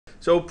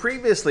So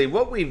previously,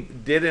 what we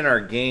did in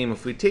our game,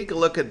 if we take a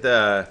look at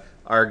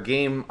our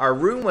game, our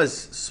room was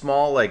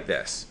small like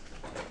this.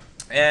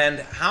 And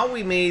how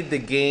we made the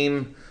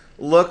game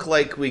look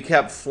like we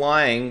kept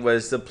flying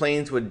was the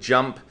planes would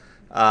jump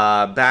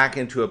back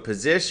into a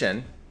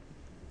position.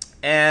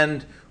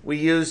 And we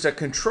used a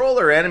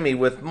controller enemy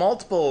with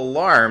multiple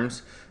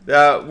alarms.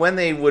 When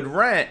they would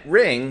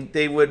ring,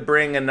 they would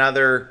bring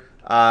another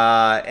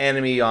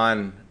enemy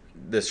on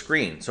the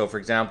screen. So for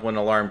example, when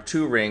alarm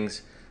 2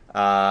 rings,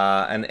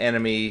 an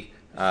enemy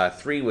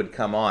 3 would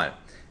come on.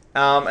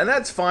 And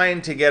that's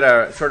fine to get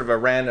a sort of a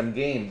random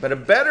game. But a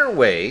better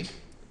way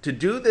to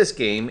do this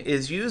game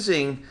is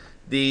using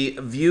the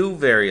view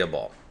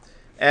variable.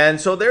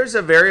 And so there's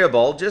a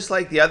variable, just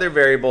like the other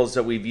variables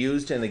that we've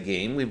used in the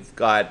game. We've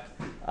got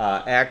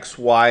X,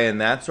 Y, and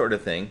that sort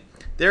of thing.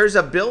 There's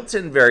a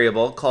built-in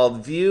variable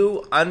called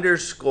view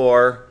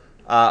underscore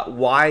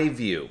Y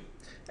view.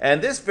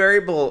 And this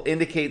variable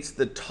indicates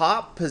the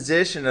top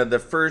position of the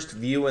first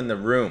view in the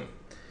room.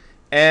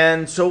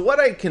 And so what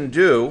I can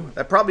do,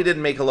 that probably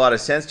didn't make a lot of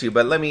sense to you,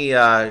 but let me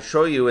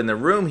show you in the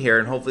room here,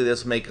 and hopefully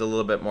this will make a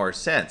little bit more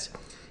sense.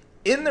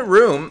 In the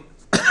room,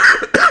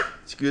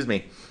 excuse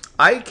me,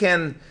 I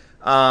can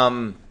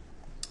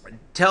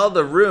tell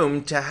the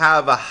room to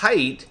have a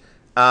height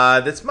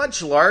that's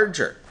much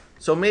larger.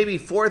 So maybe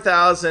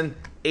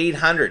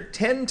 4,800,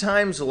 10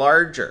 times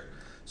larger.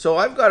 So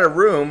I've got a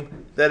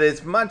room that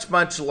is much,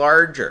 much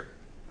larger.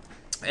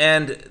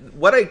 And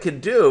what I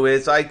could do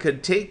is I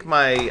could take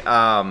my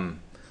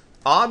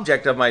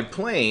object of my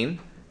plane,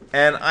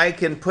 and I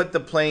can put the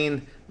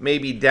plane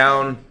maybe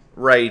down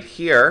right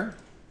here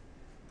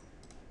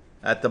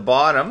at the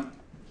bottom.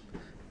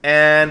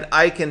 And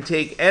I can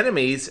take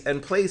enemies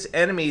and place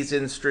enemies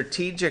in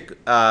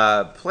strategic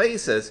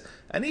places,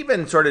 and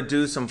even sort of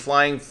do some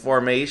flying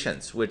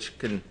formations, which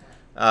can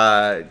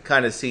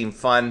kind of seem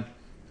fun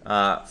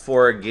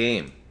for a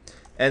game.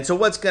 And so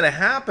what's going to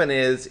happen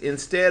is,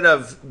 instead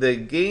of the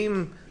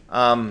game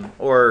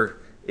or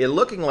it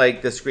looking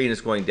like the screen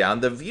is going down,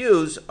 the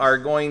views are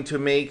going to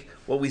make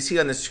what we see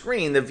on the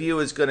screen, the view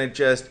is going to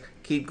just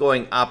keep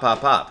going up,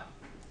 up, up.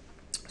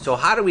 So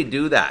how do we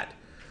do that?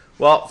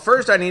 Well,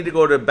 first I need to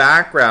go to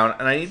background,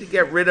 and I need to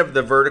get rid of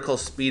the vertical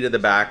speed of the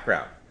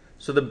background.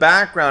 So the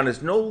background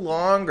is no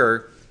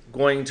longer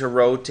going to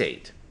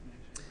rotate.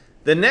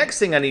 The next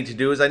thing I need to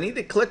do is I need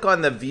to click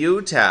on the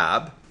View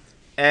tab,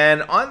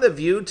 and on the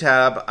View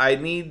tab I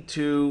need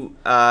to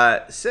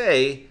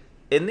say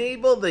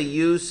Enable the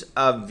use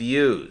of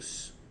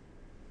views.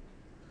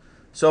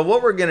 So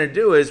what we're going to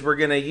do is we're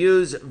going to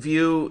use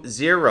View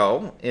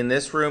 0 in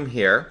this room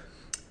here,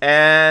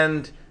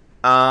 and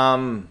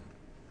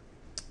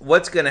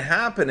what's going to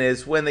happen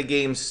is when the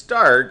game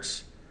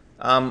starts,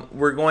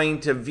 we're going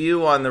to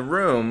view on the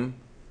room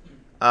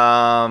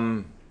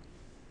at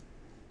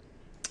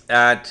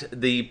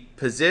the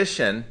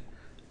position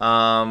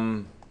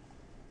right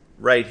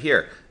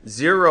here.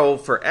 0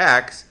 for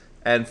X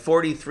and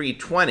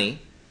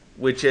 4320,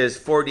 which is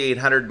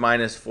 4800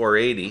 minus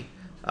 480,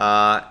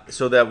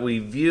 so that we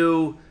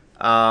view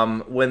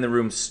when the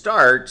room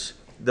starts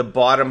the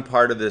bottom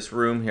part of this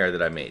room here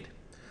that I made.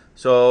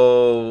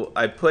 So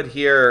I put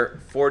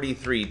here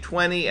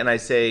 4320, and I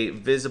say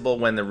visible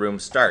when the room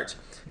starts.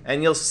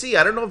 And you'll see,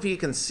 I don't know if you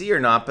can see or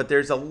not, but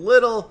there's a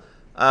little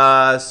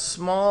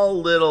small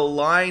little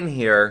line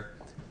here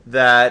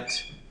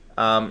that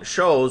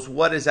shows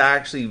what is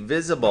actually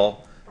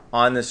visible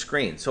on the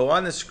screen. So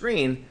on the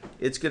screen,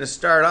 it's going to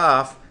start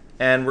off,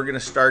 and we're going to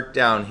start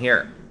down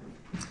here.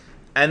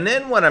 And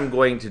then what I'm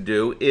going to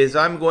do is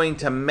I'm going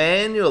to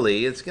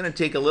manually, it's going to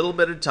take a little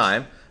bit of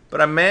time,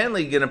 but I'm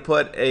manually going to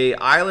put an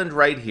island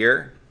right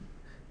here,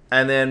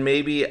 and then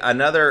maybe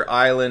another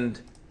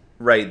island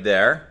right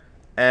there,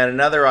 and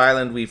another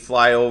island we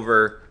fly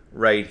over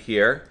right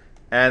here,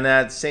 and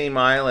that same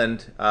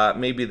island,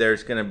 maybe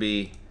there's going to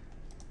be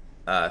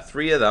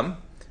 3 of them,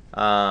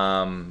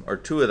 or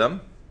 2 of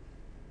them,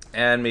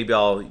 and maybe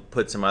I'll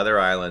put some other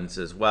islands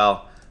as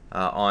well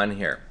on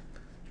here.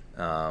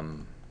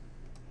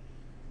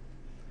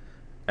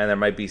 And there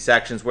might be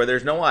sections where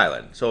there's no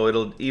island, so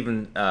it'll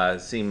even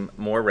seem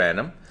more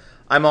random.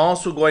 I'm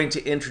also going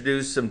to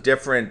introduce some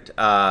different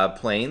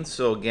planes.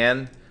 So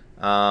again,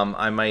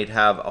 I might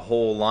have a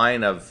whole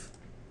line of,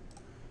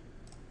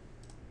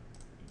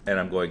 and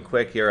I'm going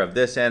quick here, of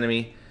this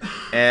enemy,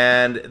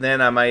 and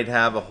then I might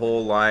have a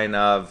whole line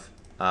of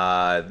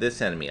this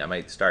enemy. I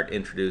might start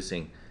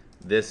introducing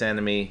this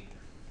enemy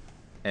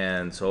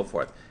and so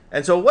forth.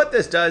 And so what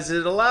this does is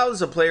it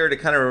allows a player to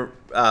kind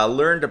of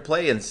learn to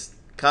play and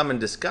come and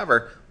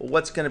discover, well,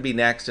 what's going to be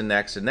next and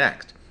next and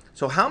next.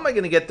 So how am I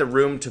going to get the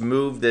room to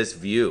move this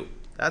view?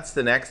 That's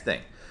the next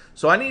thing.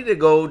 So I need to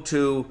go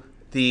to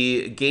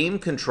the game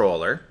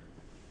controller,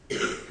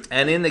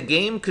 and in the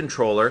game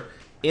controller,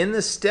 in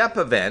the step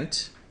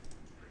event,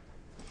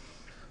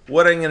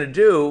 what I'm going to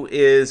do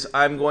is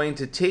I'm going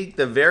to take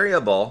the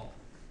variable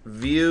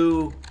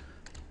view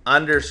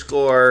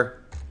underscore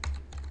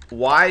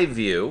Y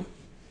view,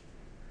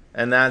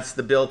 and that's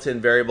the built-in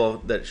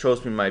variable that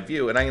shows me my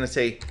view, and I'm going to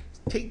say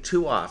take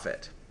 2 off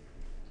it.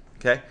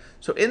 Okay,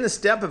 so in the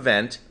step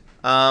event,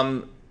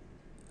 our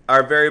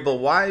variable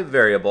y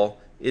variable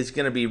is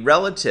going to be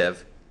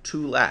relative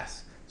to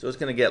less. So it's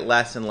going to get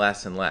less and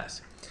less and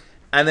less.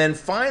 And then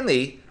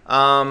finally,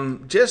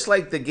 just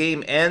like the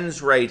game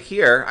ends right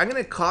here, I'm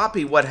going to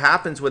copy what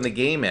happens when the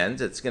game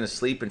ends. It's going to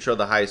sleep and show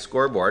the high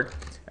scoreboard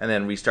and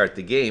then restart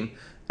the game.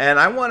 And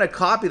I want to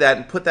copy that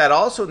and put that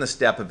also in the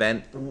step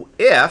event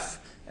if,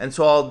 and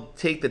so I'll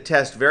take the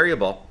test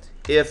variable,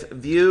 if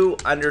view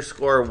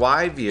underscore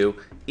y view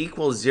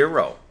equals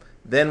 0,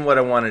 then what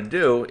I want to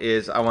do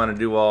is I want to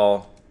do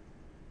all,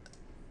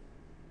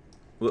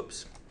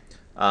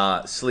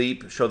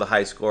 sleep, show the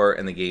high score,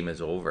 and the game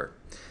is over.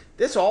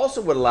 This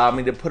also would allow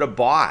me to put a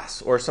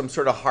boss or some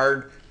sort of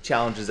hard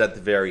challenges at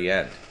the very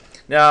end.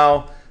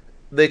 Now,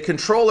 the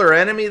controller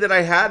enemy that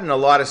I had, and a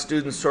lot of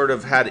students sort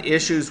of had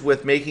issues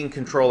with making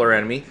controller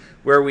enemy,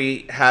 where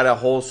we had a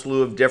whole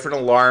slew of different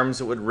alarms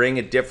that would ring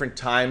at different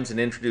times and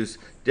introduce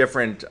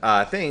different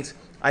things,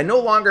 I no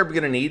longer am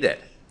going to need it.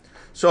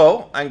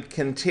 So I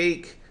can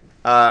take,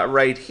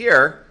 right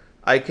here,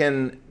 I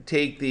can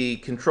take the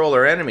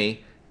controller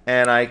enemy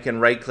and I can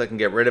right click and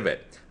get rid of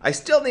it. I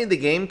still need the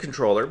game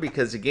controller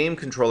because the game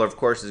controller, of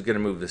course, is going to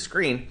move the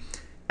screen.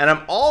 And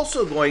I'm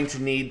also going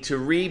to need to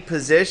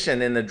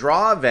reposition in the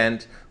draw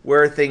event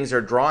where things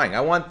are drawing.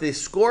 I want the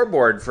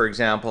scoreboard, for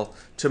example,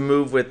 to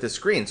move with the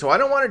screen. So I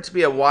don't want it to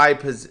be a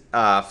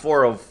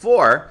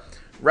Y404.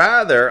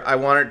 Rather, I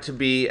want it to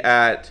be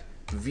at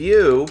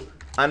view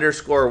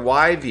underscore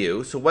Y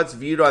view. So what's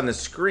viewed on the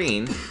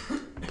screen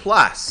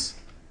plus.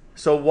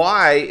 So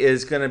Y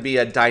is going to be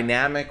a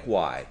dynamic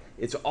Y.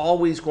 It's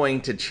always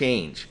going to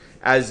change.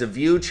 As the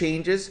view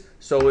changes,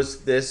 so is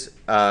this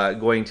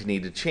going to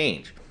need to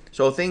change.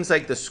 So things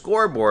like the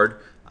scoreboard,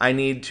 I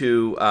need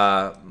to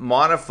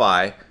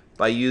modify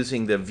by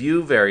using the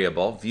view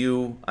variable,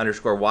 view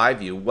underscore Y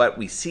view, what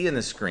we see in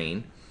the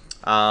screen.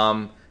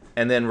 And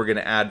then we're going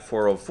to add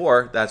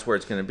 404. That's where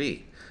it's going to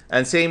be.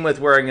 And same with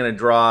where I'm going to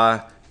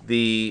draw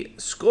the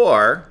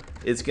score.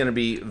 It's going to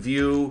be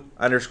view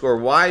underscore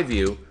Y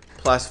view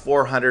plus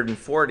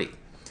 440.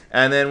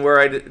 And then where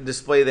I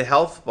display the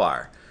health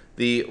bar,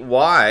 the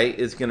Y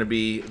is going to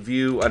be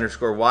view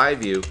underscore Y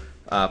view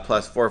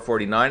plus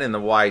 449, and the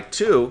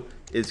Y2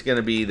 is going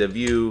to be the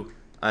view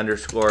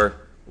underscore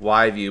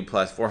Y view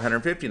plus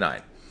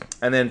 459.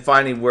 And then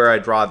finally, where I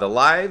draw the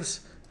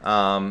lives,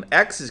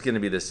 X is going to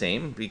be the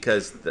same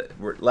because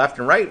we're left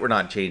and right, we're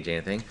not changing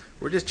anything.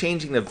 We're just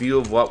changing the view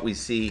of what we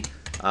see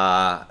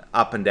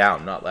up and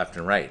down, not left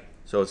and right.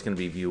 So it's going to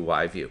be view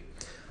Y view.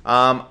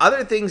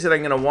 Other things that I'm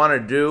going to want to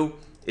do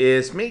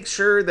is make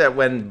sure that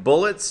when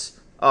bullets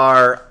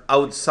are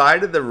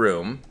outside of the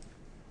room,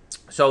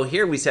 so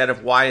here we said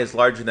if Y is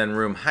larger than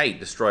room height,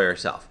 destroy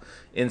ourselves.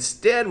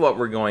 Instead, what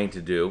we're going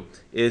to do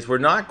is we're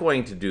not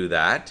going to do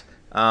that.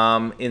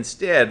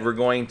 Instead, we're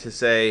going to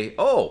say,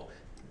 oh,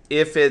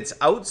 if it's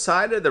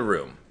outside of the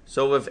room,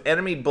 so if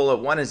enemy bullet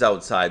 1 is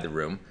outside the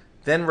room,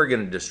 then we're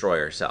going to destroy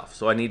ourselves.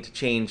 So I need to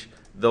change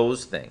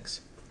those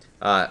things.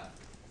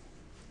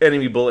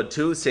 Enemy bullet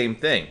 2, same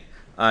thing.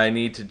 I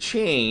need to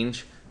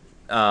change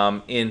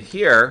in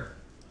here,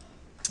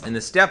 in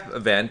the step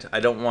event, I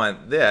don't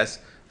want this.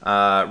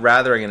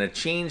 Rather, I'm going to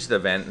change the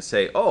event and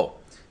say, oh,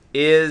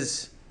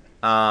 is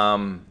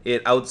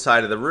it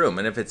outside of the room?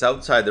 And if it's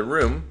outside the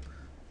room,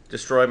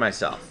 destroy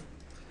myself.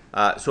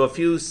 So a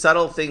few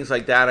subtle things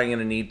like that I'm going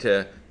to need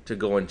to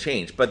go and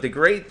change. But the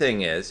great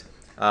thing is,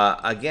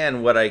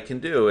 again, what I can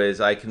do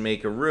is I can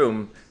make a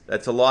room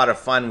that's a lot of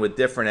fun with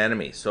different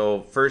enemies.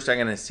 So first I'm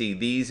going to see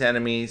these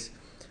enemies.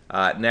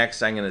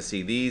 Next I'm going to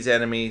see these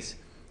enemies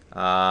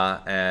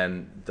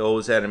and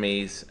those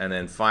enemies. And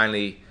then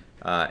finally,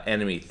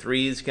 enemy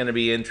 3 is going to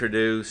be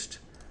introduced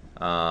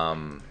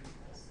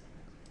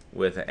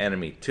with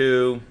enemy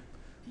 2.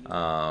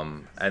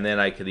 And then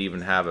I could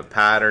even have a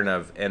pattern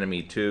of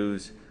enemy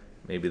 2s.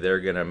 Maybe they're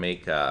going to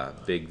make a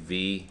big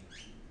V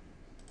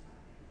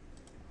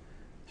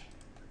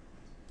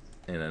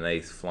in a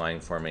nice flying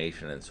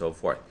formation and so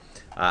forth.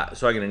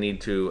 So I'm going to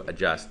need to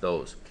adjust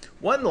those.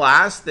 One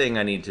last thing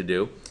I need to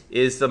do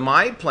is the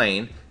my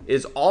plane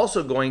is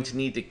also going to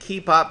need to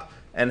keep up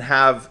and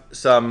have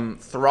some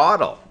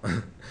throttle.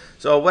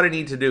 So what I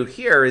need to do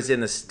here is in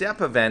the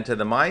step event of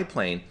the my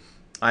plane,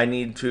 I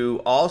need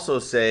to also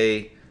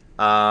say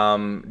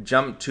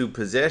jump to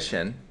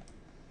position,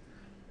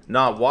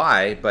 not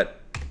Y,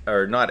 but,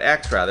 or not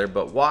X rather,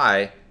 but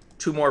Y,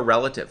 2 more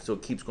relative. So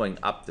it keeps going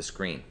up the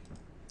screen.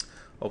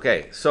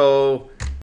 Okay, so